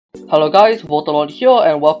Hello guys, Votalord here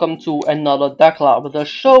and welcome to another deck lab, the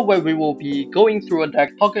show where we will be going through a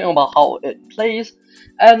deck, talking about how it plays,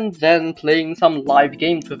 and then playing some live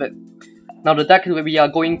games with it. Now the deck that we are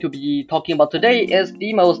going to be talking about today is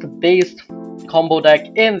the most based combo deck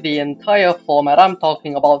in the entire format. I'm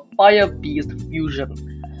talking about Fire Beast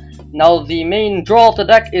Fusion. Now the main draw of the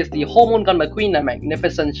deck is the Hormone GunMcQueen and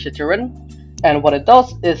Magnificent Shichirin, and what it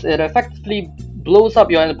does is it effectively blows up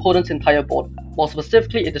your opponent's entire board. More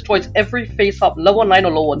specifically, it destroys every face-up level 9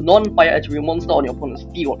 or lower non-fire attribute monster on your opponent's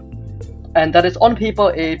field. And that is on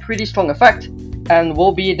paper a pretty strong effect, and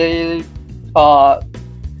will be the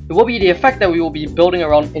effect that we will be building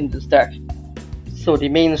around in this deck. So the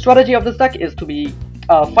main strategy of this deck is to be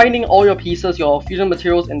finding all your pieces, your fusion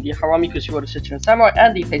materials in the Harami, Kushiro, the Shichirin Samurai,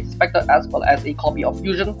 and the Fate Inspector, as well as a copy of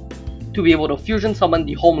Fusion, to be able to fusion summon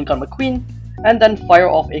the Hormone GunMcQueen, and then fire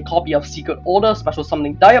off a copy of Secret Order, special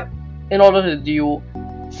summoning Diop, in order to deal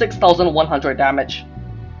 6,100 damage,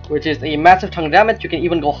 which is a massive chunk of damage. You can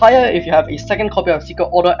even go higher if you have a second copy of Secret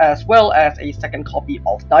Order as well as a second copy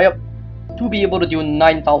of Diop, to be able to do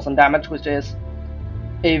 9,000 damage, which is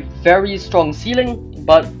a very strong ceiling,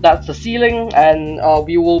 but that's the ceiling, and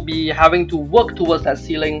we will be having to work towards that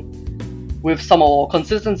ceiling with some of our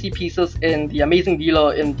consistency pieces in the Amazing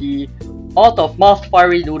Dealer, in the Art of Masked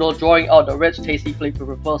Fiery Noodle, drawing out the rich tasty flavor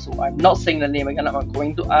reversal. I'm not saying the name again, I'm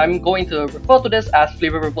going to refer to this as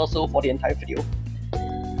flavor reversal for the entire video.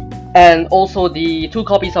 And also the 2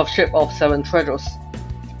 copies of Ship of 7 Treasures.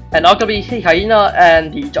 And arguably Heat Hyena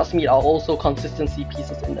and the Just Meat are also consistency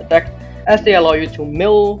pieces in the deck, as they allow you to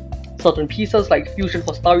mill certain pieces like Fusion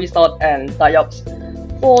for Starry Start and Diops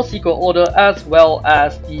for Secret Order, as well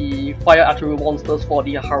as the fire attribute monsters for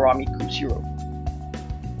the Harami Kushiro.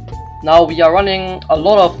 Now we are running a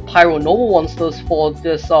lot of Pyro Normal monsters for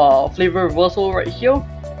this flavor reversal right here.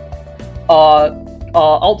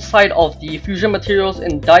 Outside of the fusion materials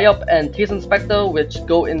in Diop and Taste Inspector, which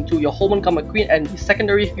go into your Hormone GunMcQueen, and the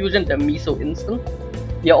secondary fusion, the Miso instant.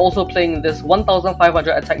 We are also playing this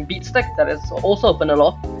 1500 attack beat stick that is also a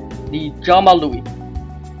vanilla, the Jarmalewe.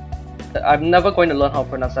 I'm never going to learn how to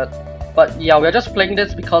pronounce that. But yeah, we're just playing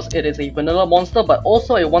this because it is a vanilla monster, but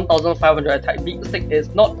also a 1500 attack beat stick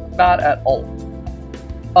is not bad at all.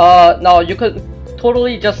 Now you could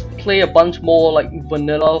totally just play a bunch more like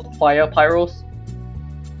vanilla fire pyros,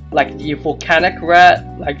 like the Volcanic Rat,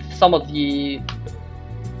 like some of the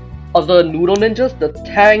other Noodle ninjas, the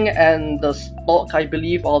Tang and the Stork, I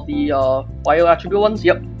believe, are the fire attribute ones.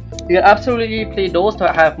 Yep, you can absolutely play those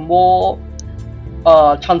to have more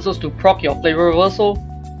chances to proc your flavor reversal.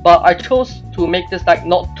 But I chose to make this deck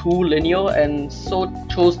not too linear, and so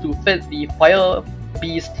chose to fit the Fire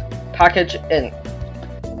Beast package in.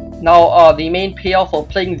 Now the main payoff for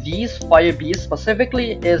playing these Fire Beasts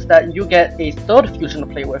specifically is that you get a third fusion to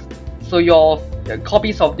play with. So your 3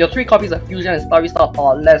 copies of Fusion and Starry Star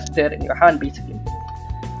are less dead in your hand basically.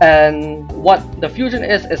 And what the fusion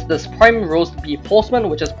is this Prime Roast Beef Horseman,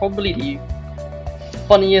 which is probably the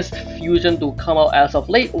funniest fusion to come out as of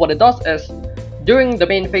late. What it does is, during the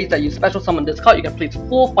main phase that you special summon this card, you can place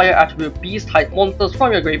 4 fire attribute beast type monsters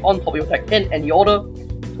from your grave on top of your deck in any order,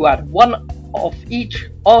 to add 1 of each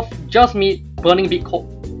of Just Meat, Burning Beat,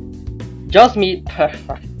 Just Meat.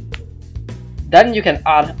 Then you can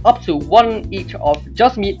add up to 1 each of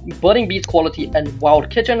Just Meat, Burning Beast quality, and Wild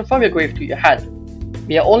Kitchen from your grave to your hand.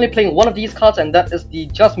 We are only playing 1 of these cards, and that is the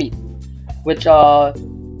Just Meat, which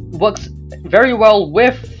works very well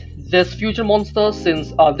with this fusion monster,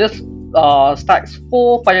 since this stacks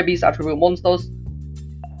 4 Fire Beast attribute monsters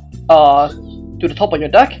to the top of your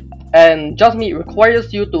deck, and Just Meat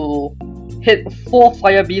requires you to hit 4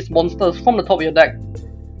 Fire Beast monsters from the top of your deck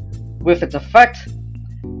with its effect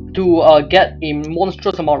to get a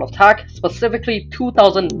monstrous amount of attack, specifically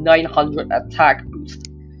 2,900 attack boost.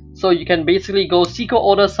 So you can basically go Secret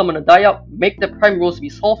Order, summon a Diop, make the Prime Roast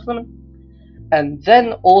Beast Horseman, and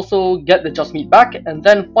then also get the Just Meat back, and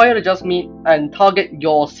then fire the Just Meat and target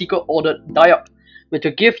your Secret Order Diop, which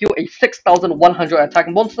will give you a 6,100 attack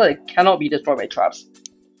monster that cannot be destroyed by traps.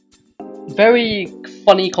 Very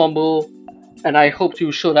funny combo, and I hope to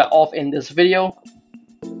show that off in this video.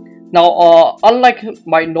 Now, unlike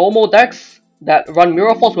my normal decks that run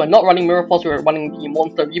Mirror Force, we're not running Mirror Force, we're running the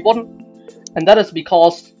Monster Reborn, and that is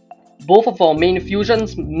because both of our main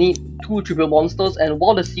fusions need 2 tribute monsters, and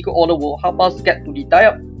while the Secret Order will help us get to the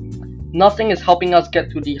Diop, nothing is helping us get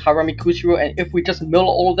to the Harami Kushiro, and if we just mill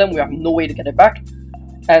all of them, we have no way to get it back.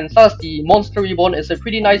 And thus the Monster Reborn is a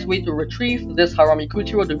pretty nice way to retrieve this Harami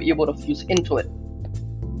Kushiro to be able to fuse into it.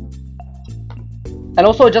 And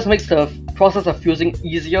also it just makes the process of fusing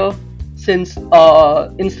easier, since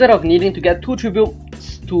instead of needing to get 2 tribute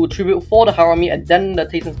cards to tribute for the Harami and then the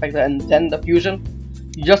Taste Inspector and then the fusion.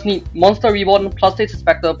 You just need Monster Reborn plus Taste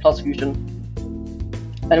Inspector plus fusion.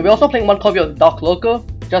 And we're also playing one copy of Dark Lurker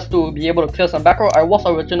just to be able to clear some back row. I was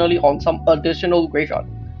originally on some additional graveyard.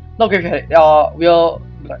 Not graveyard,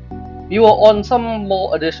 we were on some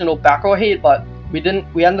more additional back row hate, but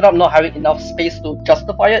we ended up not having enough space to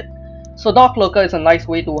justify it. So Dark Lurker is a nice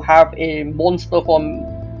way to have a monster from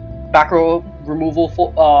back row removal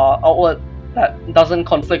for outlet that doesn't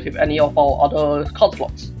conflict with any of our other card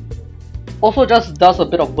slots. Also just does a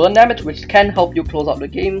bit of burn damage, which can help you close out the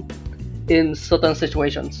game in certain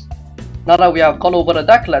situations. Now that we have gone over the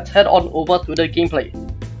deck, let's head on over to the gameplay.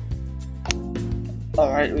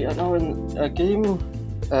 Alright, we are now in a game,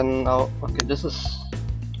 and now, okay, this is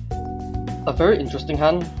a very interesting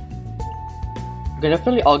hand. You can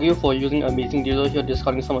definitely argue for using Amazing Dealer here,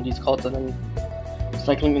 discarding some of these cards and then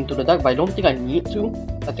cycling into the deck, but I don't think I need to.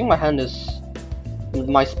 I think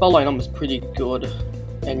my spell lineup is pretty good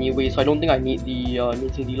anyway, so I don't think I need the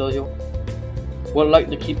Amazing Dealer here. Would like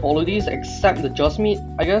to keep all of these except the Just Meat,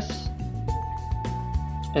 I guess.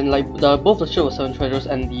 And like both the Shield of 7 Treasures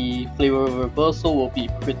and the Flavor of Reversal will be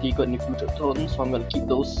pretty good in future turns, so I'm gonna keep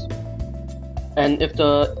those. And if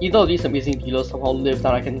either of these Amazing Dealers somehow live,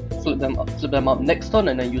 then I can flip them up next turn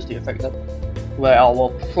and then use the effect then, where I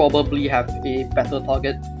will probably have a better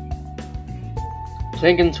target.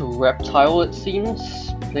 Playing into Reptile, it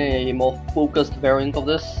seems. Playing a more focused variant of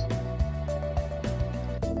this.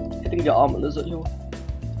 Hitting the Armor Lizard here.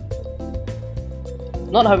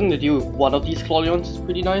 Not having to deal with one of these Claudions is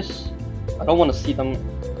pretty nice. I don't want to see them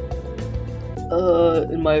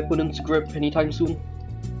in my opponent's grip anytime soon.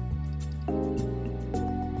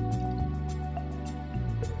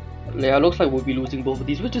 Yeah, looks like we'll be losing both of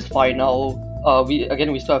these, which is fine now. We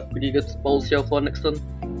still have pretty good spells here for next turn.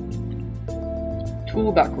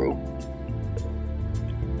 2 back row.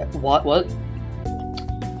 What?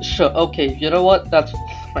 Sure, okay, you know what? That's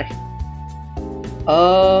fine.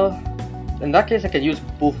 In that case, I can use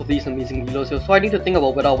both of these Amazing Dealers here, so I need to think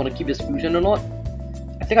about whether I want to keep this fusion or not.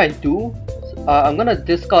 I think I do. I'm gonna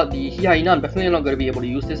discard the Heat Hyena. I'm definitely not gonna be able to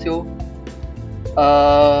use this here.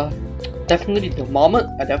 Definitely the Marmot.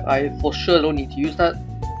 I for sure don't need to use that.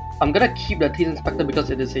 I'm gonna keep the Taste Inspector because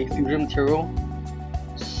it is a fusion material.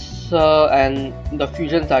 So, and the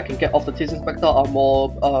fusions that I can get off the Taste Inspector are more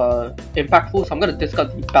impactful, so I'm gonna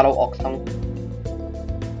discard the Battle Ox Tongue.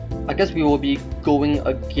 I guess we will be going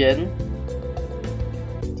again.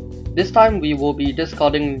 This time we will be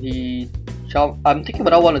discarding the... I'm thinking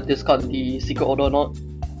whether I want to discard the Secret Order or not.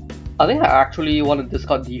 I think I actually want to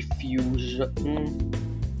discard the Fusion.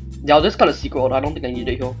 Yeah, I'll discard the Secret Order, I don't think I need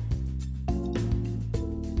it here.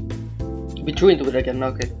 We drew into it again,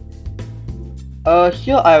 okay.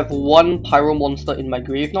 Here I have one Pyro monster in my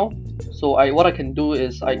grave now. So what I can do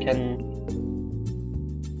is I can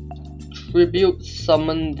Tribute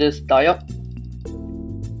summon this die up.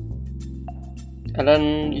 And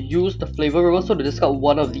then use the Flavor Reversal to discard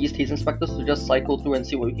one of these Taste Inspectors to just cycle through and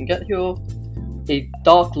see what we can get here. A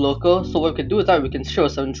Dark Lurker, so what we can do is that we can show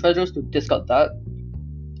 7 treasures to discard that.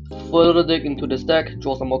 Further dig into this deck,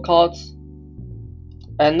 draw some more cards.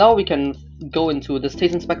 And now we can go into this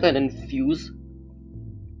Taste Inspector and then fuse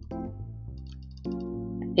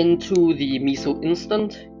into the Miso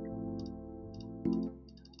instant.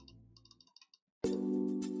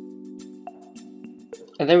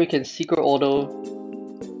 And then we can Secret Order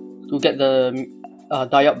to get the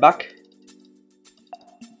die up back.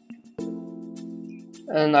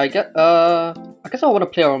 And I guess I want to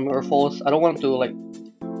play around Mirror Force. I don't want to like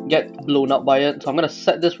get blown up by it, so I'm gonna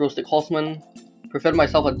set this Roastic Horseman, prevent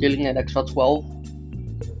myself from dealing an extra 12.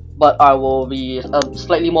 But I will be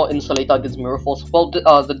slightly more insulated against Mirror Force. Well,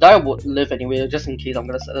 the die would live anyway, just in case I'm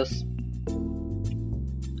gonna set this.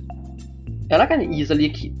 And I can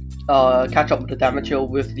easily catch up with the damage here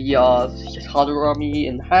with the Harami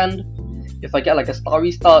in hand. If I get like a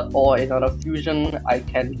Starry Start or another fusion, I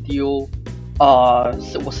can deal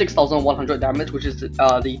 6,100 damage, which is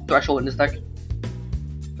the threshold in this deck.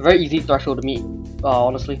 A very easy threshold to meet,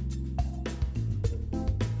 honestly.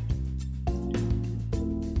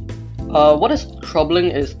 What is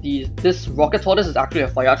troubling is this Rocket Tortoise is actually a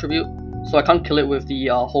fire attribute, so I can't kill it with the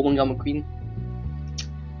Hormone GunMcQueen,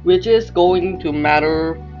 which is going to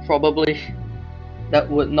matter probably. That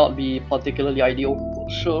would not be particularly ideal for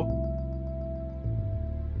sure.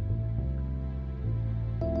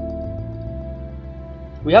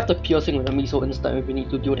 We have the piercing with the Miso instant if we need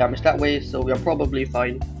to deal damage that way, so we are probably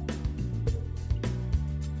fine.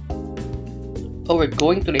 Oh, we're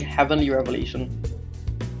going to the Heavenly Revelation.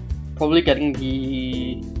 Probably getting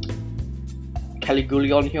the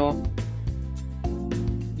Caligulaon here.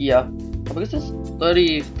 Yeah, because it's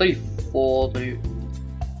 30, 34, 30.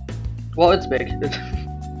 Well, it's big.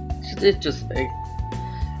 It's just big.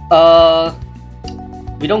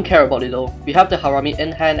 We don't care about it though. We have the Harami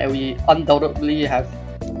in hand, and we undoubtedly have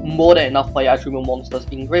more than enough fire attribute monsters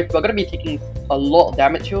in grave. We're gonna be taking a lot of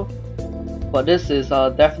damage here, but this is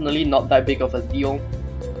definitely not that big of a deal.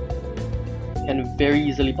 Can very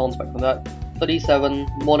easily bounce back from that. 37,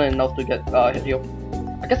 more than enough to get hit here.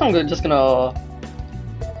 I guess I'm just gonna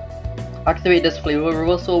activate this flavor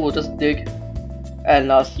reversal. We'll just dig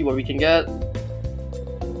and see what we can get.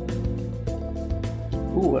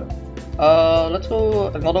 Ooh, let's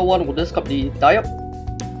go another one. We'll discard the die-up.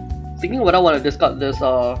 Thinking whether I want to discard this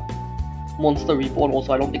Monster Reborn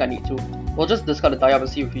also, I don't think I need to. We'll just discard the die-up and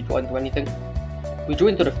see if we draw into anything. We drew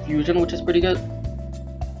into the fusion, which is pretty good.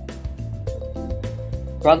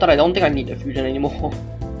 Granted, I don't think I need the fusion anymore.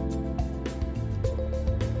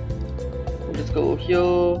 We'll just go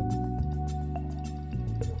here.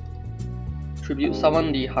 Tribute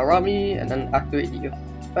summon the Harami and then activate the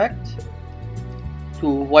effect. To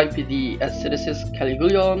wipe the Acidicis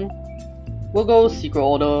Caligulon, we'll go Secret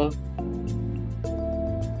Order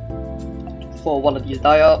for one of these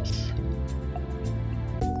die-ups.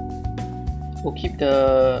 We'll keep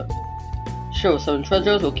the Share of 7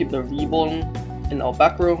 Treasures, we'll keep the Reborn in our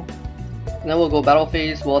back row. And then we'll go Battle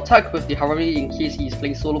Phase, we'll attack with the Harami in case he's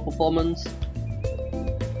playing solo performance.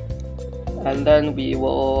 And then we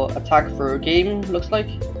will attack for game, looks like.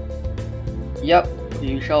 Yep,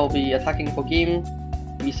 we shall be attacking for game.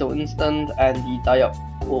 Miso instant, and the die-up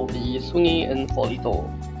will be swinging in for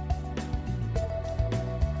lethal.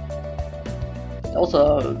 That was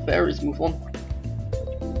a very smooth one.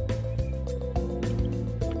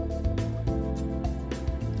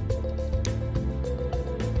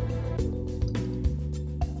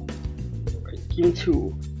 Right, game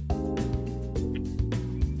 2.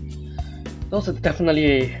 That was definitely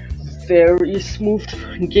a very smooth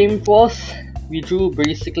game for us. We drew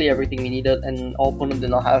basically everything we needed, and our opponent did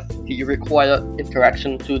not have the required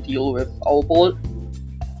interaction to deal with our board.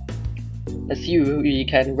 Let's see if we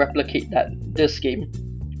can replicate that this game.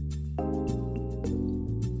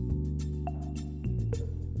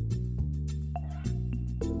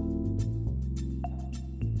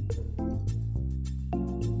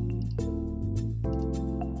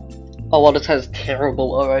 Oh wow, this has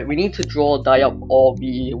terrible. Alright, we need to draw a die up or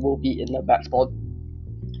we will be in the back spot.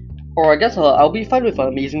 Or I guess I'll be fine with an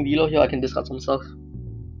amazing dealer here. I can discard some stuff.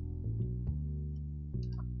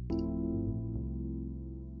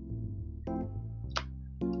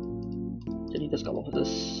 Did he discard off of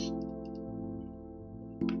this?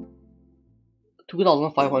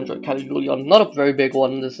 2500 Caligulon. Not a very big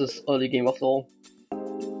one. This is early game after all.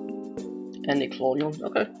 And a Claudion.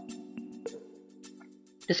 Okay.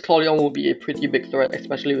 This Claudion will be a pretty big threat,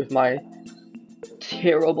 especially with my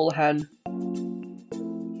terrible hand.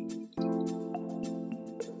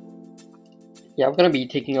 Yeah, I'm gonna be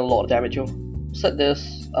taking a lot of damage here. Set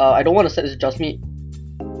this. I don't want to set this just me.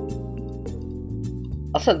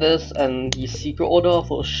 I'll set this and the Secret Order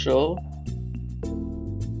for sure.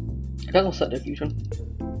 I guess I'll set the fusion.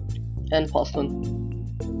 And pass turn.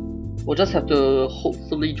 We'll just have to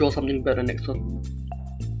hopefully draw something better next turn.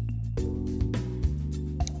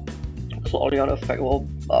 So all the other effect will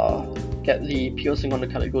get the piercing on the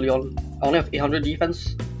Caligulon. I only have 800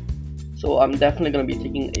 defense, so I'm definitely gonna be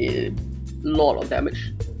taking a lot of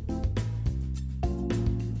damage.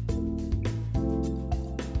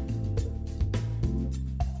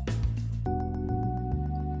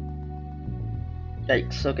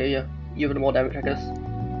 Yikes, okay, yeah. Even more damage, I guess.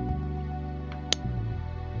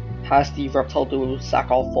 Has the reptile to sack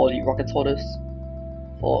off for the rocket tortoise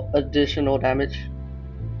for additional damage.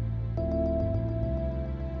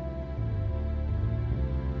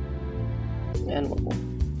 And one more.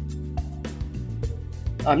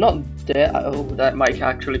 I'm not dead. Oh, that might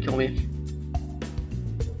actually kill me.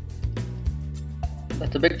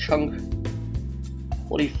 That's a big chunk.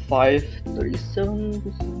 45, 37,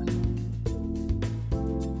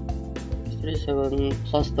 37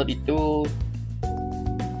 plus 32.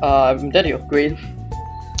 I'm dead here. Great.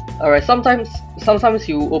 Alright, sometimes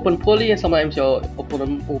you open poorly and sometimes your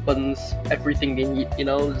opponent opens everything they need, you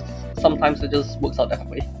know? Sometimes it just works out that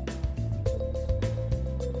way.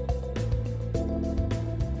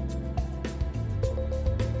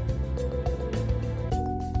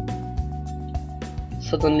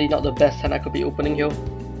 Certainly not the best hand I could be opening here.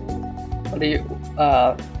 They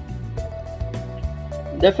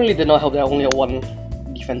definitely did not help that I only have one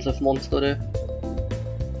defensive monster there.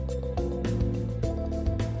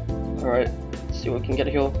 Alright, let's see what we can get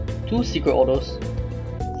here. 2 Secret Orders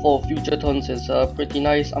for future turns is pretty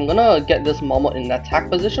nice. I'm gonna get this Marmot in attack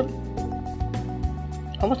position.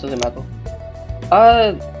 How much does it matter?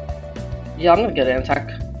 Yeah, I'm gonna get an attack.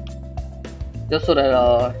 Just so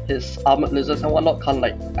that his armored lizards and whatnot can't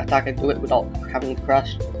like attack into it without having to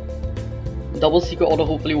crash. Double secret order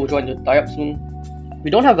hopefully will join the die-up soon. We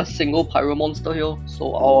don't have a single pyro monster here,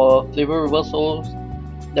 so our flavor reversals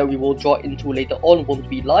that we will draw into later on won't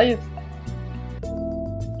be live.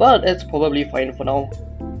 But it's probably fine for now.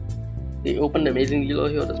 They opened the amazing dealer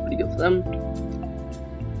here, that's pretty good for them.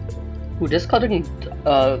 Ooh, discarding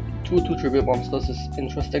 2 tribute monsters is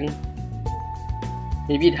interesting.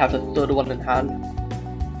 Maybe it'd have a third one in hand.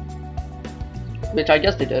 Which I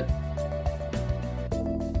guess they did.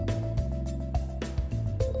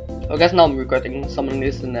 I guess now I'm regretting summoning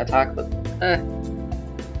this in attack, but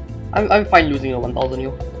I'm fine losing a 1000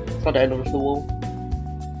 here. It's not the end of the world.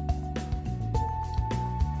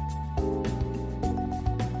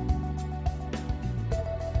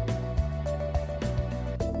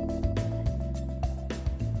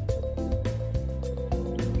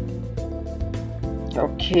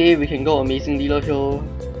 Okay, we can go amazing dealer here.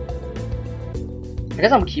 I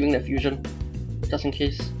guess I'm keeping the fusion, just in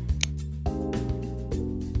case.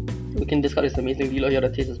 We can discard this amazing dealer here, the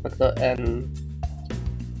Taste Inspector, and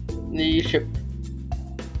the ship.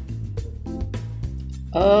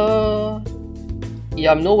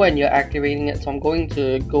 Yeah, I'm nowhere near activating it, so I'm going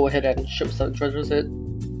to go ahead and ship certain treasures it.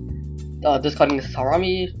 Discarding this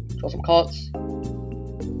Harami, draw some cards.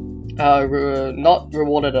 Not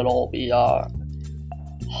rewarded at all, we are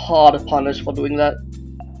hard punished for doing that.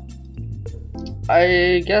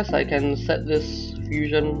 I guess I can set this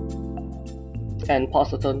fusion and pass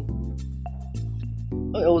the turn.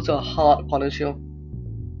 It was a hard punish here.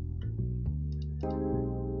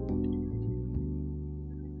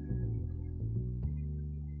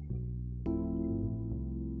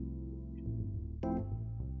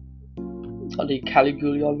 Got the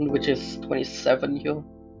Caligulaon, which is 27 here.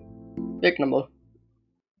 Big number.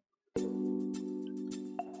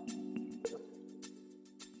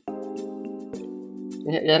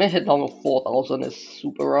 Yeah, I hit down with 4000 is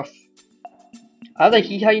super rough. I have the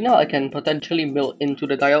Heat Hyena, I can potentially mill into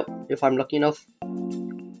the die-up if I'm lucky enough.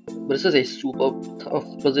 But this is a super tough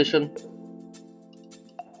position.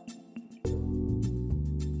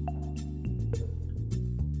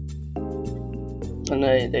 And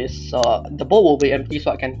there's the bowl will be empty,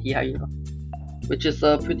 so I can Heat Hyena, which is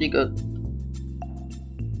pretty good.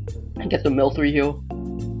 I get to mill 3 here.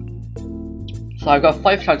 So I've got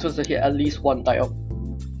 5 chances to hit at least one die-up.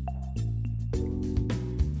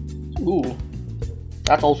 Ooh,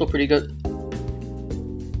 that's also pretty good.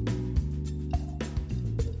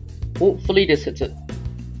 Hopefully this hits it.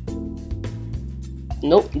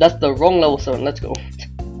 Nope, that's the wrong level 7, let's go.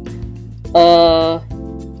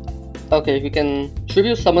 Okay, we can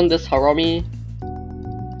tribute summon this Harami.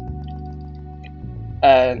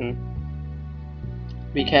 And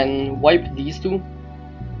we can wipe these two.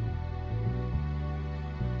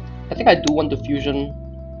 I think I do want to fusion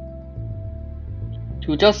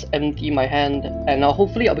to just empty my hand, and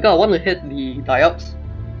hopefully, because I want to hit the die-ups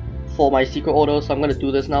for my secret order, so I'm going to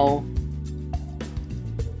do this now.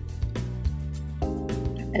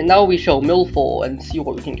 And now we shall mill 4 and see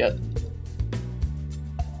what we can get.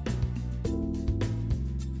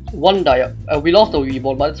 1 die-up. We lost the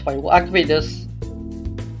reborn, but it's fine. We'll activate this,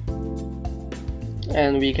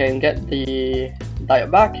 and we can get the die-up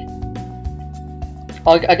back.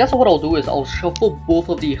 I guess what I'll do is I'll shuffle both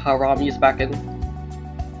of the Haramis back in,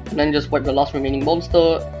 and then just wipe the last remaining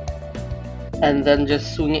monster, and then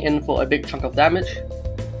just swing it in for a big chunk of damage.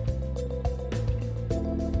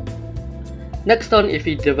 Next turn, if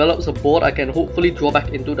he develops a board, I can hopefully draw back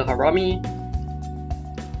into the Harami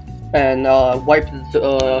and wipe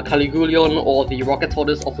the Caligulaon or the Rocket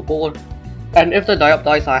Tortoise off the board. And if the die-up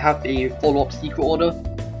dies, I have a follow-up secret order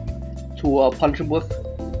to punch him with.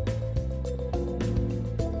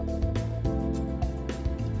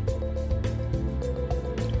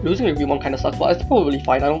 Losing a reborn kinda sucks, but it's probably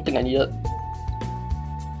fine. I don't think I need it.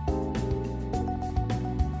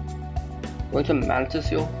 Going to Mantis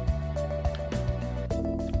here.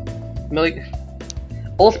 Milling.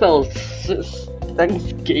 All spells.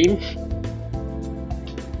 Thanks, game.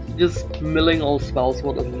 Just milling all spells.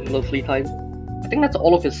 What a lovely time. I think that's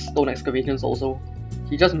all of his stone excavations also.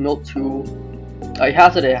 He just milled 2. He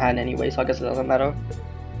has it in hand anyway, so I guess it doesn't matter.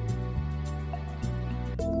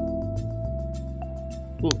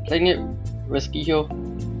 Ooh, playing it risky here.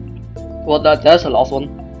 Well, that's the last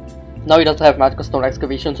one. Now he doesn't have magical stone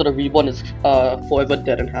excavation, so the reborn is forever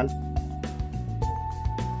dead in hand.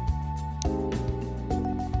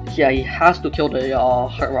 Yeah, he has to kill the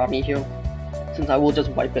Harami here, since I will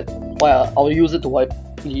just wipe it. Well, I'll use it to wipe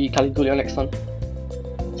the Caligula next turn.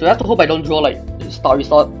 So I have to hope I don't draw like Starry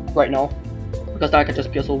Start right now, because then I can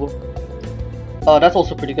just pierce over. That's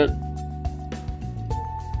also pretty good.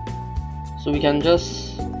 So we can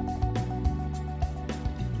just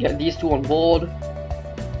get these two on board,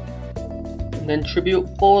 and then tribute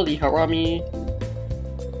for the Harami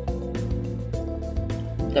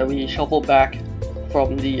that we shuffle back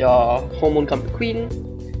from the Hormone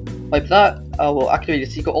GunMcQueen. Like that, I will activate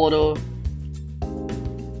the Secret Order.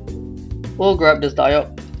 We'll grab this die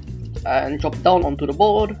up and drop it down onto the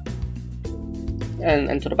board and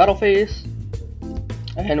enter the battle phase,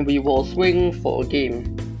 and we will swing for a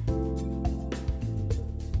game.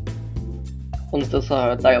 Once this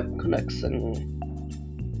die up connects and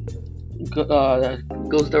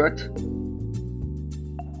goes direct,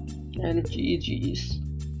 and GG's.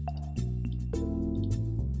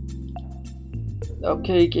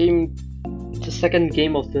 Okay, the second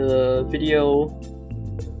game of the video.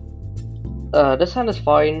 This hand is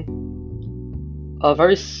fine.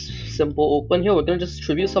 Very simple open here. We're gonna just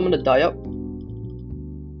tribute summon the die up,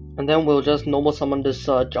 and then we'll just normal summon this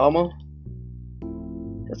Jarma.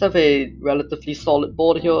 Let's have a relatively solid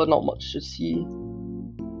board here, not much to see.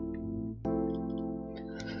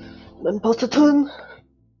 Then pass the turn.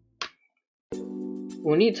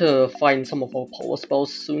 We'll need to find some of our power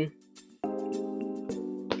spells soon.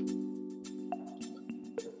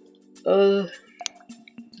 The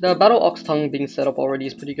Battle Ox Tongue being set up already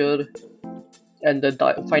is pretty good. And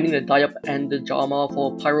finding the die up and the Jarma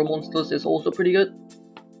for Pyro monsters is also pretty good.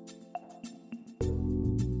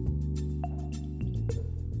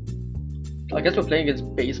 I guess we're playing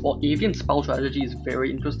against baseball. Avian Spell Strategy is very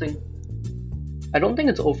interesting. I don't think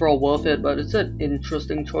it's overall worth it, but it's an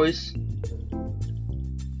interesting choice.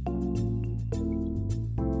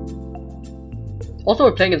 Also,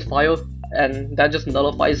 we're playing against fire, and that just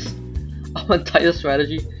nullifies our entire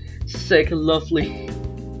strategy. Sick, lovely.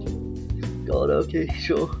 God, okay,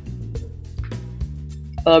 sure.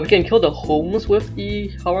 We can kill the homes with the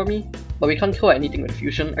Harami, but we can't kill anything with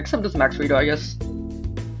fusion, except this Max Raider, I guess.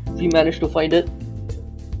 If we manage to find it.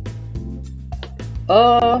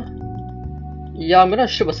 Yeah, I'm gonna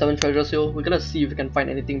ship a 7 treasures here. We're gonna see if we can find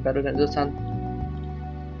anything better than this hand.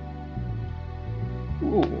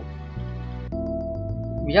 Ooh.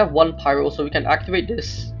 We have 1 Pyro, so we can activate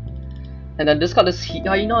this. And then discard this Heat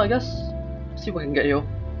Hyena, I guess. See what we can get here.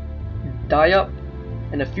 Die up.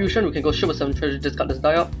 And a fusion, we can go ship a 7 treasures, discard this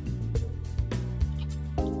die up.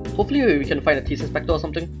 Hopefully we can find a Tease Inspector or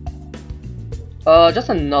something. Just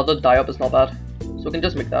another die up is not bad. So we can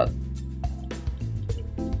just make that.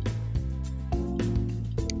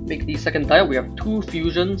 Make the second die up. We have 2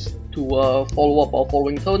 fusions to follow up our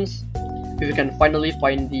following turns. If we can finally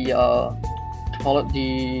find the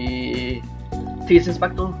the Tease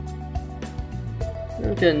Inspector,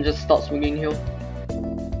 we can just start swinging here.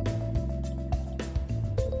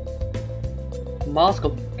 Mask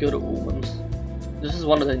of Good Omens. This is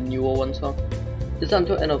one of the newer ones, huh? It's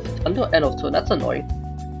until end of turn. That's annoying.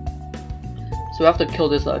 So we have to kill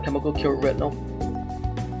this chemical cure red now.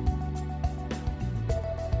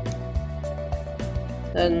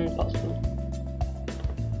 And pass through.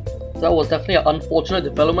 That was definitely an unfortunate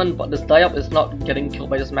development, but this die up is not getting killed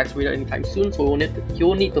by this Max Raider anytime soon, so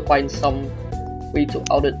you'll need to find some way to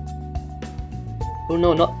out it. Oh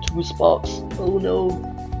no, not 2 sparks. Oh no.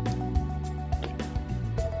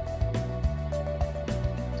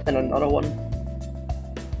 And another one.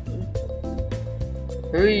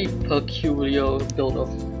 Very peculiar build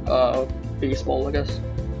of baseball, I guess.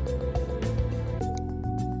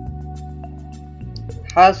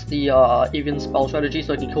 Has the Avian Spell Strategy,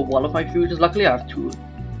 so I can kill 1 of my fusions. Luckily I have 2,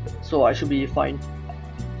 so I should be fine.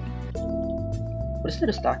 What is there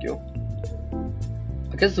to stack you?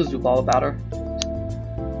 I guess the Zubawa batter.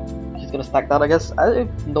 He's gonna stack that, I guess. I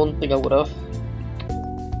don't think I would have.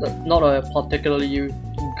 Not a particularly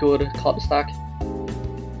good card to stack.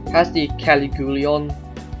 Has the Caligula.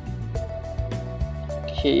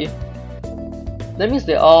 Okay. That means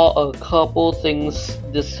there are a couple things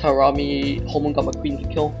this Harami Hormone GunMcQueen can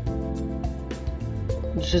kill.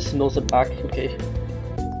 Just nose it back, okay.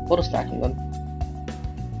 What a stacking then.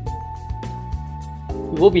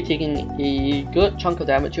 We will be taking a good chunk of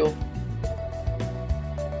damage here.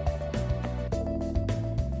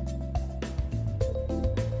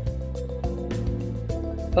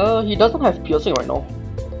 He doesn't have piercing right now.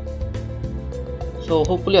 So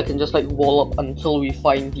hopefully I can just like wall up until we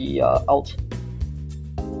find the out.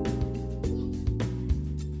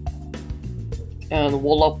 And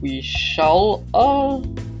wall up we shall.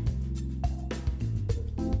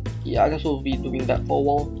 yeah, I guess we'll be doing that for a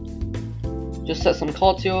while. Just set some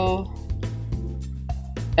cards here.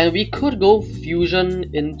 And we could go fusion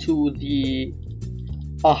into the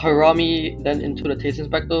Harami, then into the Taste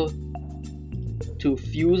Inspector to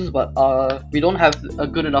fuse, but we don't have a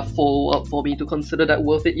good enough follow-up for me to consider that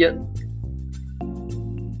worth it yet.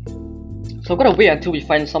 So I'm gonna wait until we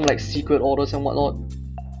find some like secret orders and whatnot.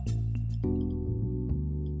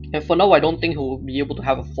 And for now, I don't think he'll be able to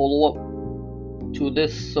have a follow-up to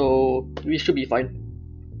this, so we should be fine.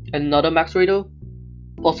 Another Max Raider,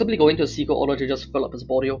 possibly going to a secret order to just fill up his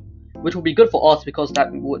board here, which would be good for us because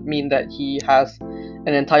that would mean that he has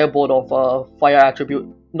an entire board of fire attribute,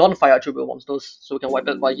 non-fire attribute monsters, so we can wipe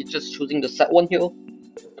it by just choosing the set one here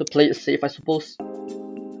to play it safe, I suppose.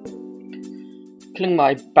 Killing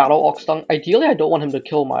my Battle Ox Tongue. Ideally, I don't want him to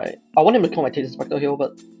kill my. I want him to kill my Taste Inspector here,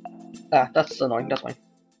 but that's annoying. That's fine.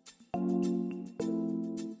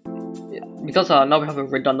 Yeah, because now we have a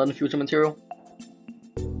redundant fusion material.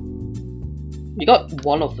 We got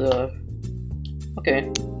one of the.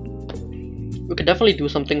 Okay, we could definitely do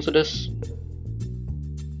some things with this.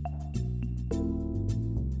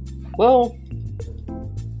 Well,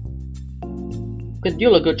 could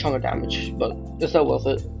deal a good chunk of damage, but is that worth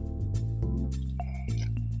it?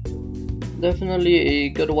 Definitely a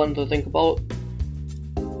good one to think about.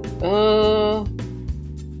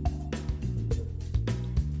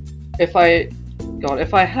 If I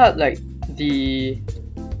had like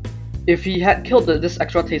if he had killed this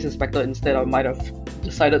extra Taste Inspector instead, I might have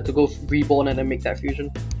decided to go Reborn and then make that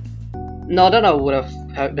fusion. No, then I would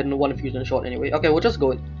have been one fusion short anyway. Okay, we'll just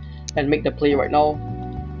go and make the play right now.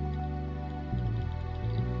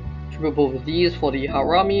 Triple both of these for the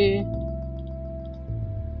Harami.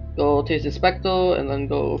 Go Taste Inspector and then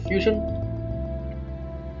go Fusion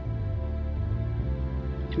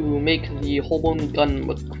to make the Hormone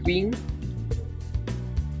GunMcQueen.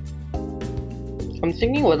 I'm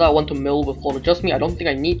thinking whether I want to mill before Adjust Me. I don't think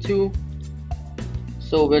I need to.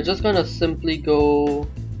 So we're just gonna simply go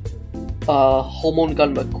Hormone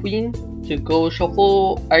GunMcQueen to go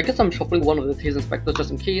shuffle. I guess I'm shuffling one of the Taste Inspectors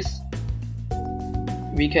just in case.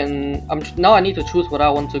 We can. Now I need to choose whether I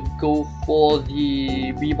want to go for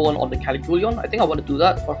the Reborn or the Caligulion. I think I want to do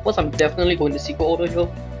that, but first I'm definitely going to Secret Order here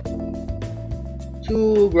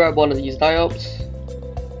to grab one of these die-ups.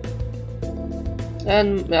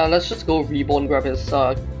 And yeah, let's just go Reborn, grab his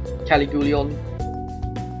Caligulion.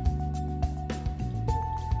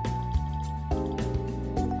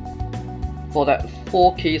 For that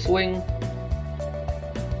 4k swing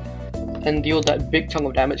and deal that big chunk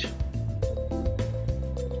of damage.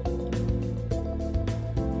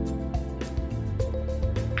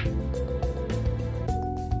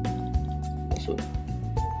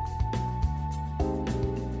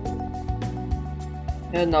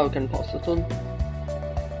 And now we can pause the turn.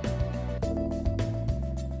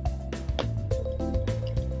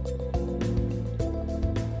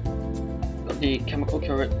 Got the chemical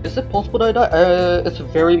curate. Is it possible that I die? It's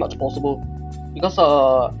very much possible. Because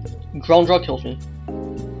ground draw kills me.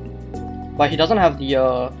 But he doesn't have the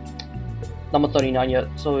number 39 yet,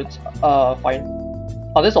 so it's fine.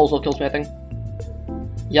 Oh, this also kills me, I think.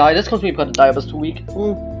 Yeah, this kills me because the die is too weak.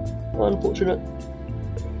 Unfortunate.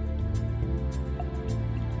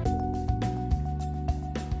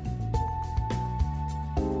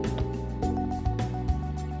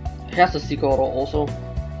 He has the Secret Order also.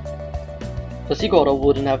 The Secret Order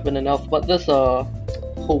wouldn't have been enough, but this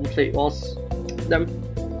home plate was them.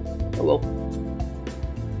 Oh well.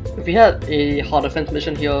 If we had a hard defense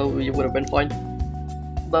mission here, we would have been fine.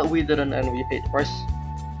 But we didn't, and we paid the price.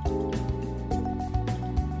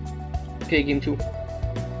 Okay, game 2.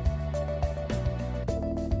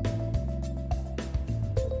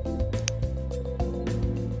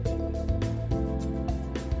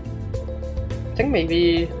 I think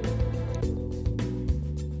maybe.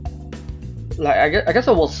 Like, I guess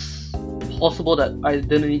it was possible that I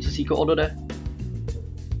didn't need to Secret Order there.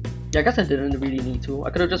 Yeah, I guess I didn't really need to.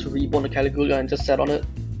 I could have just reborn the Caligulia and just sat on it.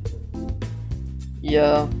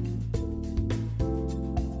 Yeah.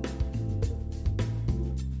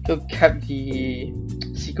 Could have kept the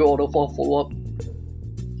Secret Order for a follow-up.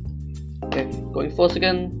 Okay, going first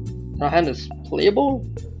again. Our hand is playable.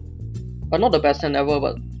 But not the best hand ever,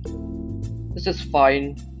 but this is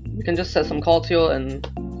fine. We can just set some cards here and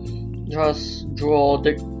just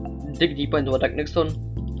dig deeper into our deck next turn,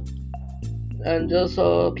 and just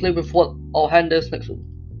play with what our hand is next turn.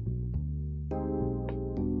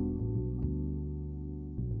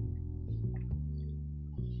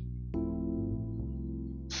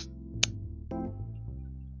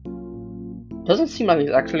 Doesn't seem like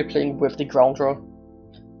he's actually playing with the ground draw.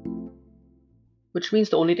 Which means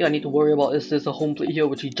the only thing I need to worry about is this a home plate here,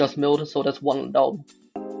 which he just milled, so that's one down.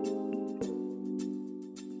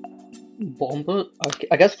 Bomber? Okay,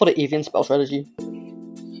 I guess for the avian spell strategy.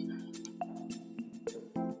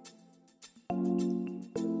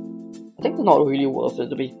 I think it's not really worth it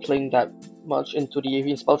to be playing that much into the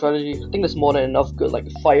avian spell strategy. I think there's more than enough good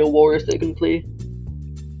like fire warriors that you can play.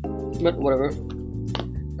 But whatever.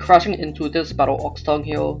 Crashing into this battle ox tongue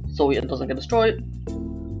here so it doesn't get destroyed.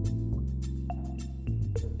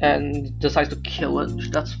 And decides to kill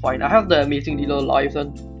it. That's fine. I have the amazing dealer alive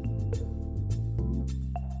then.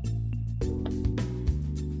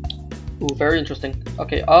 Ooh, very interesting.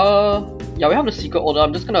 Okay, yeah, we have the secret order.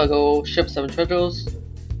 I'm just gonna go ship 7 treasures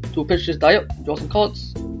to pitch this die up, draw some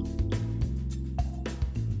cards.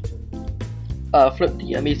 Flip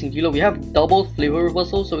the amazing dealer. We have double flavor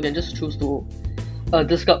reversal, so we can just choose to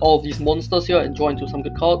discard all of these monsters here and draw into some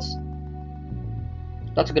good cards.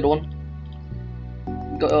 That's a good one.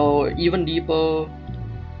 Go even deeper.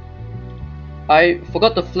 I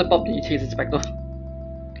forgot to flip up the Taste Inspector.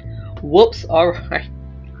 Whoops, alright.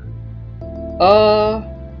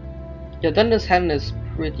 Yeah, then this hand is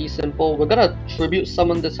pretty simple. We're gonna tribute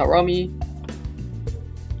summon this Harami.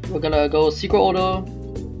 We're gonna go secret order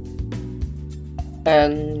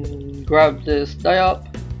and grab this die up.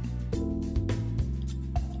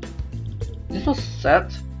 This was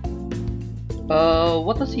set.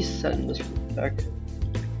 What does he set in this deck?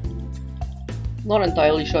 Not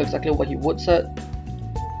entirely sure exactly what he would set,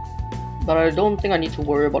 but I don't think I need to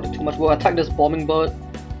worry about it too much. We'll attack this bombing bird.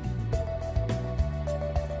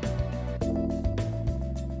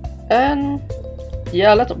 And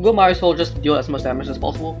yeah, we'll might as well just deal as much damage as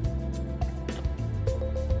possible.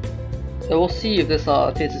 So we'll see if this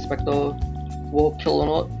Taste Inspector will kill or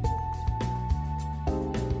not.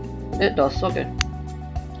 It does, okay.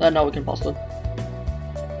 And now we can pass turn.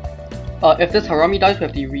 If this Harami dies, we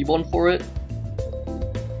have the Reborn for it.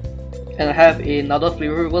 And I have another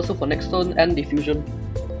flavor reversal for next turn and diffusion,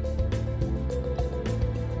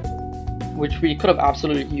 which we could have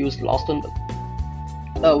absolutely used last turn,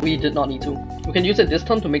 but we did not need to. We can use it this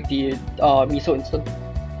turn to make the Miso instant.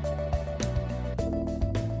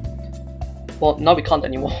 Well, now we can't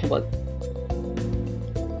anymore, but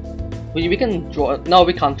we can draw. No,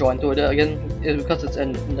 we can't draw into it again because it's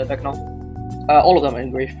in the deck now. All of them are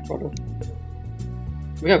engraved, rather.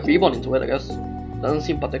 We have Reborn into it, I guess. Doesn't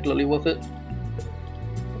seem particularly worth it.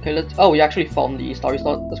 Okay, let's. Oh, we actually found the Starry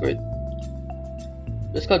Start. That's great.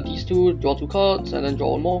 Discard these two, draw 2 cards, and then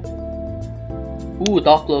draw 1 more. Ooh,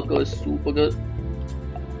 Dark Lurker is super good.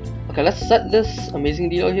 Okay, let's set this amazing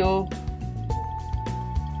dealer here.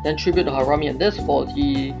 Then tribute the Harami and this for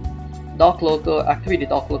the Dark Lurker. Activate the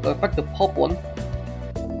Dark Lurker. Effect the pop one.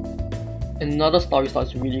 Another Starry Star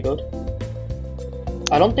is really good.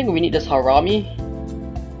 I don't think we need this Harami,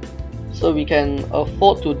 so we can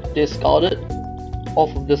afford to discard it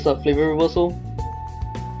off of this flavor reversal.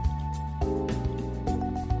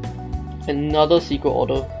 Another secret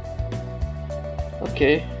order.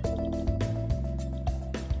 Okay.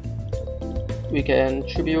 We can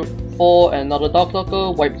tribute 4 and another Dark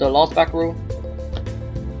Lurker, wipe the last back row.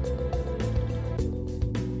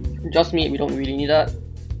 Just me, we don't really need that.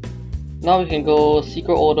 Now we can go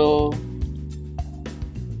secret order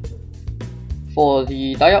for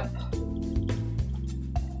the die up.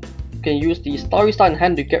 You can use the Starry Star in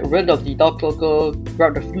hand to get rid of the Dark Lurker,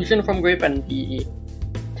 grab the Fusion from grave and the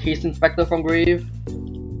Taste Inspector from grave.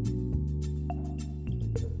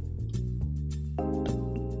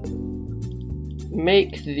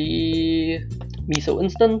 Make the Miso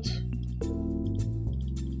instant.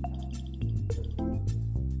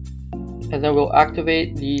 And then we'll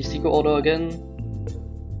activate the secret order again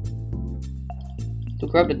to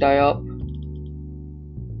grab the die up.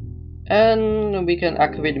 And we can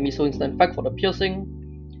activate the Miso instant effect for the piercing.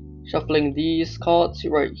 Shuffling these cards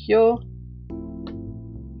right here.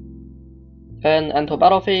 And enter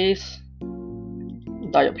battle phase.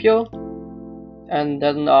 Die up here. And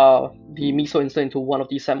then the Miso instant into one of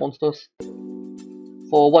these sand monsters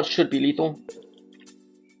for what should be lethal.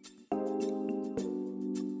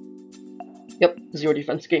 Yep, 0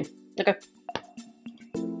 defense game. Okay.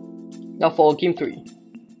 Now for game 3.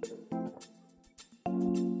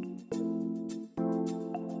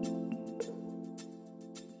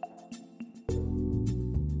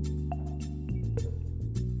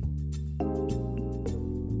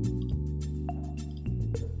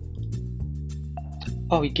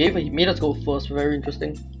 Oh, he made us go first, very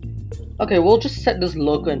interesting. Okay, we'll just set this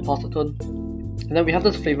Lurker and pass the turn. And then we have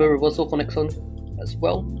this flavor reversal for next turn as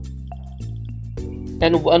well.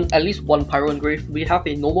 And at least one Pyro engrave. We have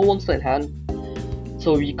a normal monster in hand.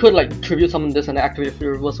 So we could like tribute summon this and activate the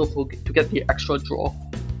reversal to get the extra draw.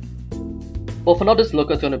 But for now, this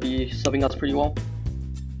Lurker is gonna be serving us pretty well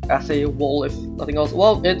as a wall, if nothing else.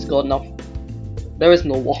 Well, it's good enough. There is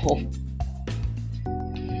no wall.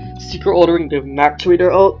 Secret ordering the Max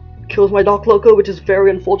Reader out kills my Dark Lurker, which is very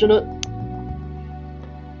unfortunate.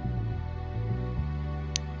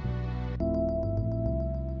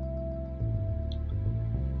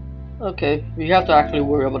 Okay, we have to actually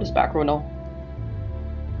worry about this back row now.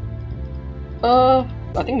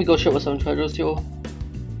 I think we go straight with 7 treasures here.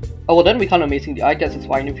 Oh well, then we can't Amazing Dealer. I guess it's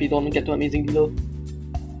fine if we don't get to Amazing Dealer.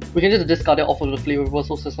 We can just discard it off of the Flavor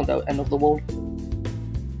Reversal system at the end of the world.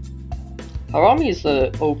 Harami is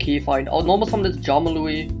a okay find. I'll normal summon this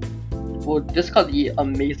Jarmalewe. We'll discard the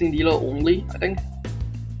Amazing Dealer only, I think.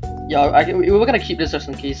 Yeah, we were gonna keep this just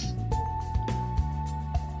in case.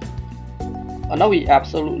 And now we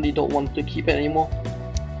absolutely don't want to keep it anymore.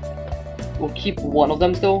 We'll keep one of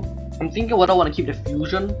them still. I'm thinking whether I want to keep the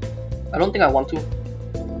fusion. I don't think I want to.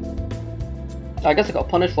 I guess I got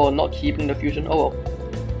punished for not keeping the fusion. Oh well.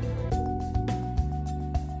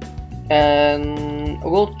 And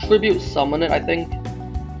we'll tribute summon it, I think.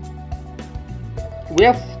 We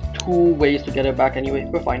have 2 ways to get it back anyway.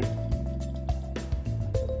 We're fine.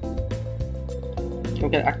 We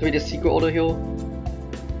can activate the secret order here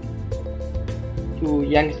to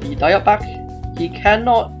yank the Diet back. He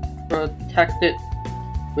cannot protect it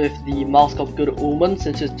with the Mask of Good Omen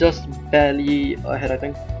since it's just barely ahead, I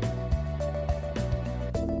think.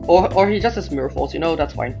 Or he just has Mirror Force, you know,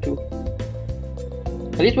 that's fine too.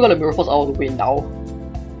 At least we got a Mirror Force out of the way now.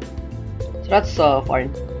 So that's fine,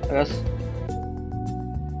 I guess.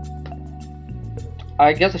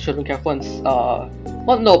 I guess I should be careful and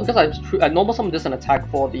well no, because I normal summoned this and attack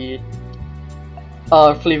for the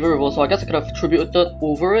Flavor Reversal, so I guess I could have tributed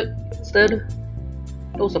over it instead.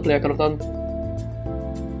 That was a play I could have done.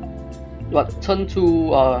 But turn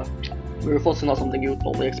 2 Mirror Force is not something you would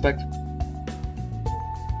normally expect.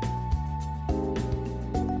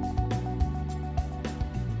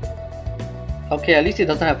 Okay, at least it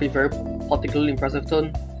doesn't have a very particularly impressive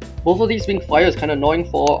turn. Both of these being fire is kinda annoying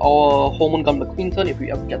for our Hormone GunMcQueen turn if we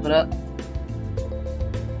ever get to that.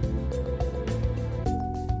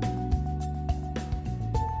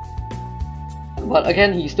 But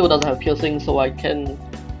again, he still doesn't have piercing, so I can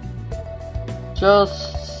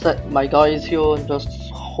just set my guys here and just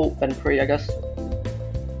hope and pray, I guess.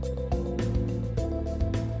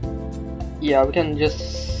 Yeah, we can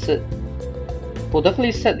just sit. We'll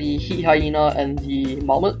definitely set the Heat Hyena and the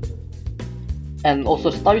Marmot. And also,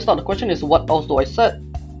 the question is what else do I set?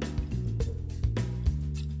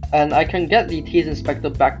 And I can get the Taste Inspector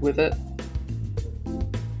back with it.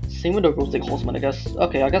 Same with the Roastic Horseman, I guess.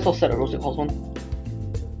 Okay, I guess I'll set a Roastic Horseman.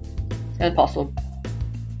 And pass on.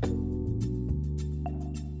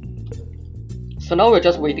 So now we're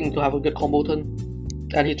just waiting to have a good combo turn.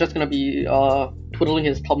 And he's just gonna be twiddling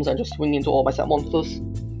his thumbs and just swinging into all my set monsters.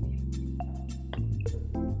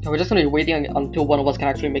 And we're just gonna be waiting until one of us can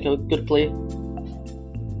actually make a good play.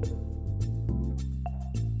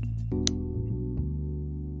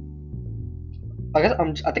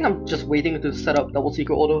 I think I'm just waiting to set up double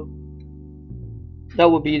secret order.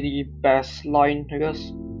 That would be the best line, I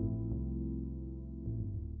guess.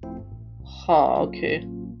 Huh, okay.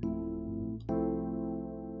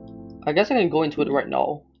 I guess I can go into it right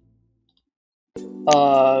now.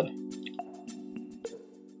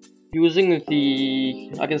 Using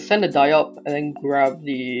the... I can send the die up and then grab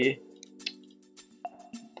the...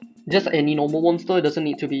 just any normal monster, it doesn't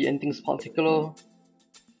need to be anything particular.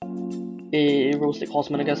 A Roastic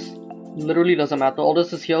Horseman, I guess. Literally doesn't matter. All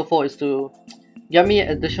this is here for is to get me an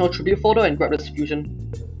additional tribute folder and grab this fusion.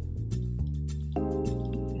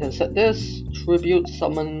 And set this, tribute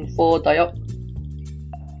summon for die up.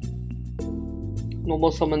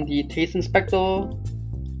 Normal summon the Taste Inspector.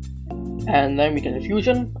 And then we can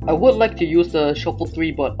fusion. I would like to use the Shuffle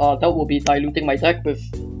 3, but that will be diluting my deck with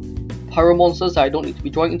Pyro monsters that I don't need to be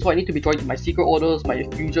drawing into. I need to be drawing into my secret orders, my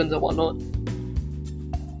fusions and whatnot.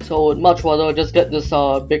 So I'd much rather just get this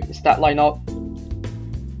big stat line out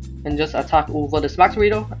and just attack over this Max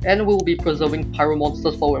Raider, and we'll be preserving Pyro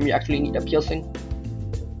monsters for when we actually need a piercing.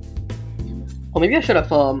 Or maybe I should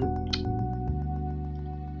have I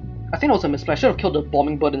think it was a misplay. I should have killed the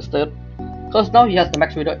Bombing Bird instead. Because now he has the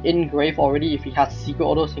Max Raider in grave already. If he has secret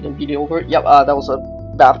orders, he can beat it over. Yep, that was a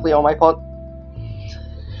bad play on my part.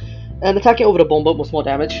 And attacking over the Bomb Bird was more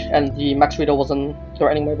damage, and the Max Raider wasn't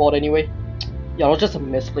threatening my board anyway. Yeah, it was just a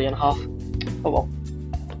misplay and a half. Oh well.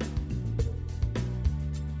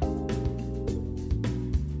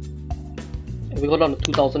 And we go down to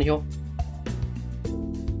 2000 here.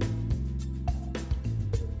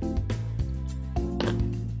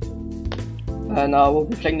 And we'll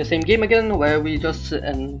be playing the same game again, where we just sit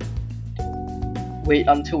and wait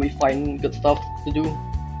until we find good stuff to do.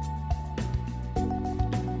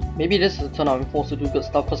 Maybe this is the turn I'm forced to do good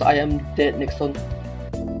stuff because I am dead next turn.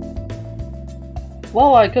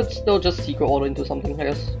 Well, I could still just secret order into something, I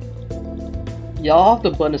guess. Yeah, I'll have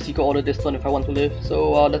to burn the secret order this turn if I want to live,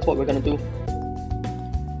 so that's what we're gonna do.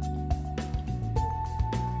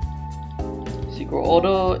 Secret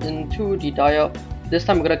order into the die-up. This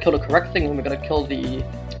time we're gonna kill the correct thing and we're gonna kill the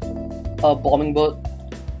bombing bird.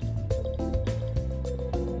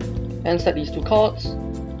 And set these 2 cards.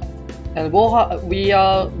 And we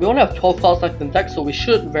only have 12 cards left in the deck, so we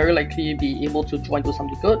should very likely be able to draw into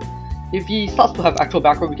something good. If he starts to have actual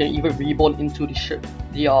back row, we can even reborn into the ship,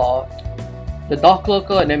 the Dark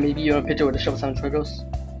Lurker, and then maybe even pitch it with the Ship of 7 Treasures.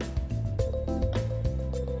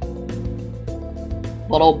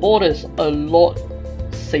 But our board is a lot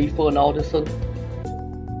safer now this turn.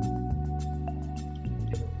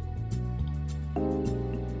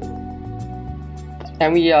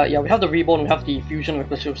 And we have the reborn, we have the fusion with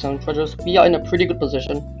the Ship of 7 Treasures. We are in a pretty good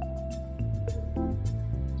position.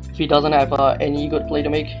 If he doesn't have any good play to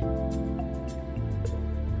make.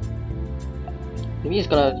 Maybe he's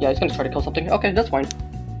gonna try to kill something. Okay, that's fine.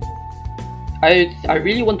 I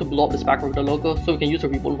really want to blow up this back row with the Lurker, so we can use the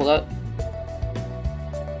reborn for that.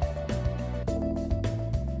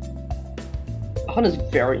 That one is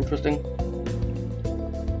very interesting.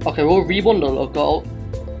 Okay, we'll reborn the Lurker out.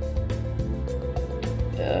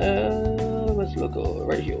 Where's Lurker?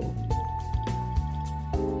 Right here.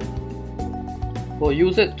 We'll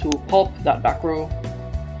use it to pop that back row.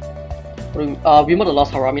 Remove the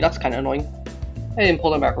last Harami, that's kinda annoying. And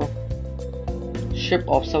pull them back row. Ship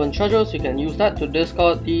of 7 Treasures, you can use that to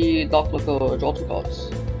discard the Dark Lurker, draw 2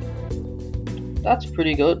 cards. That's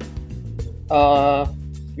pretty good.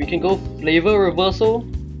 We can go Flavor Reversal.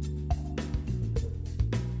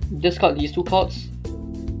 Discard these 2 cards.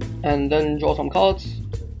 And then draw some cards.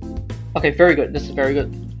 Okay, very good, this is very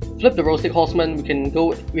good. Flip the Roastic Horseman,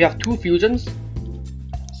 we have 2 fusions.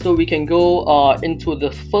 So we can go into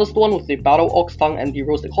the first one with the Battle Ox Tongue and the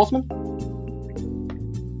Roastic Horseman.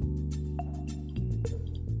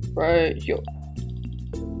 Right here.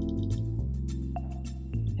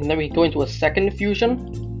 And then we go into a second fusion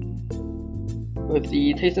with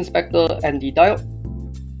the Taste Inspector and the Dial.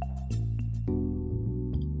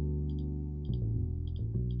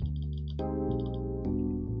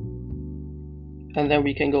 And then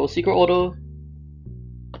we can go Secret Order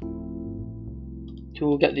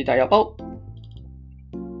to get the Dial out.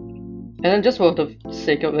 And then just for the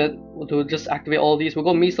sake of it, to just activate all these, we'll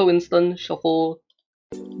go Miso instant, shuffle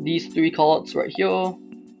these 3 cards right here.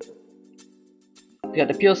 We got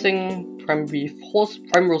the Piercing, Prime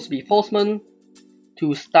Roast Beef Horseman.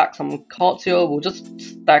 To stack some cards here, we'll just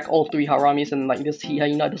stack all 3 Haramis and like this Heat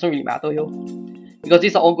Hyena, it doesn't really matter here. Because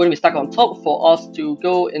these are all going to be stacked on top for us to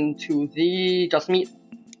go into the Just Meat.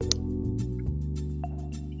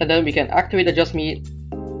 And then we can activate the Just Meat,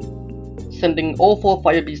 sending all 4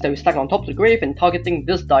 Fire Beasts that we stacked on top to the grave and targeting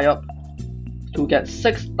this die up to get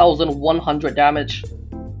 6,100 damage.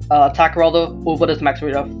 Attack rather over this max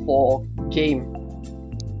raider for game.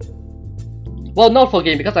 Well, not for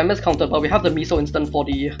game because I miscounted, but we have the Miso instant for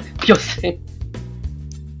the piercing.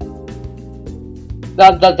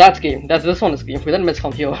 That's game. This one is game. We didn't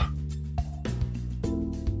miscount here.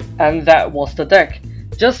 And that was the deck.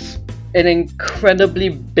 Just an incredibly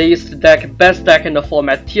based deck, best deck in the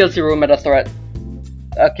format, tier 0 meta threat.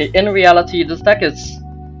 Okay, in reality, this deck is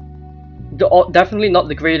definitely not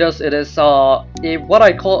the greatest. It is what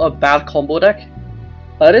I call a bad combo deck.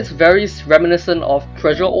 But it's very reminiscent of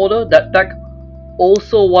Treasure Order. That deck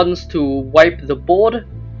also wants to wipe the board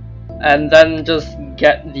and then just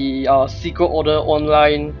get the Secret Order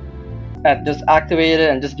online and just activate it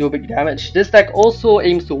and just do big damage. This deck also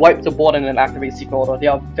aims to wipe the board and then activate Secret Order. They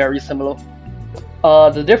are very similar.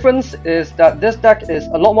 The difference is that this deck is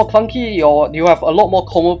a lot more clunky. You have a lot more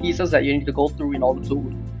combo pieces that you need to go through in order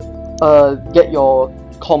to get your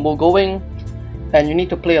combo going, and you need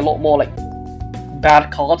to play a lot more like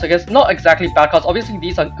bad cards, I guess. Not exactly bad cards, obviously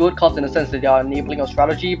these are good cards in the sense that they are enabling your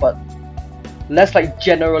strategy, but less like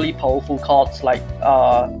generally powerful cards like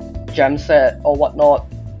Gem Set or whatnot.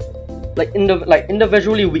 Like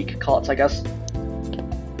individually weak cards, I guess.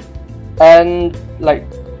 And like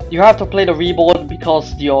you have to play the Reborn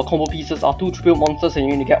because your combo pieces are 2 tribute monsters and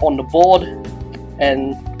you need to get on the board,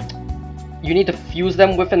 and you need to fuse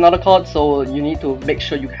them with another card, so you need to make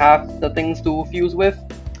sure you have the things to fuse with.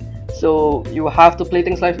 So you have to play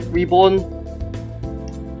things like Reborn.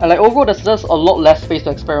 And like overall there's just a lot less space to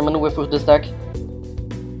experiment with this deck.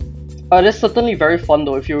 It's certainly very fun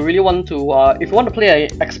though. If you really want to, if you want to play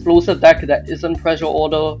an explosive deck that isn't pressure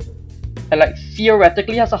order, and like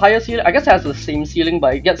theoretically has a higher ceiling. I guess it has the same ceiling,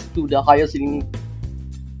 but it gets to the higher ceiling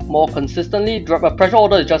more consistently. Pressure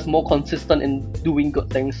order is just more consistent in doing good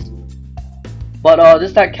things. But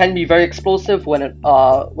this deck can be very explosive when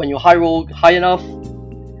you high roll high enough,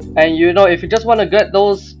 and you know, if you just want to get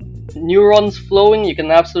those neurons flowing, you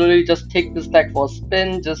can absolutely just take this deck for a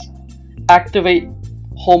spin. Just activate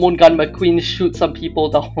Hormone GunMcQueen, shoot some people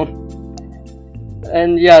down,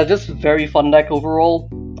 and yeah, just very fun deck overall.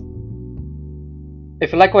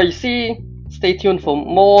 If you like what you see, stay tuned for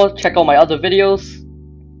more, check out my other videos,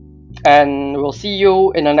 and we'll see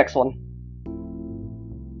you in the next one.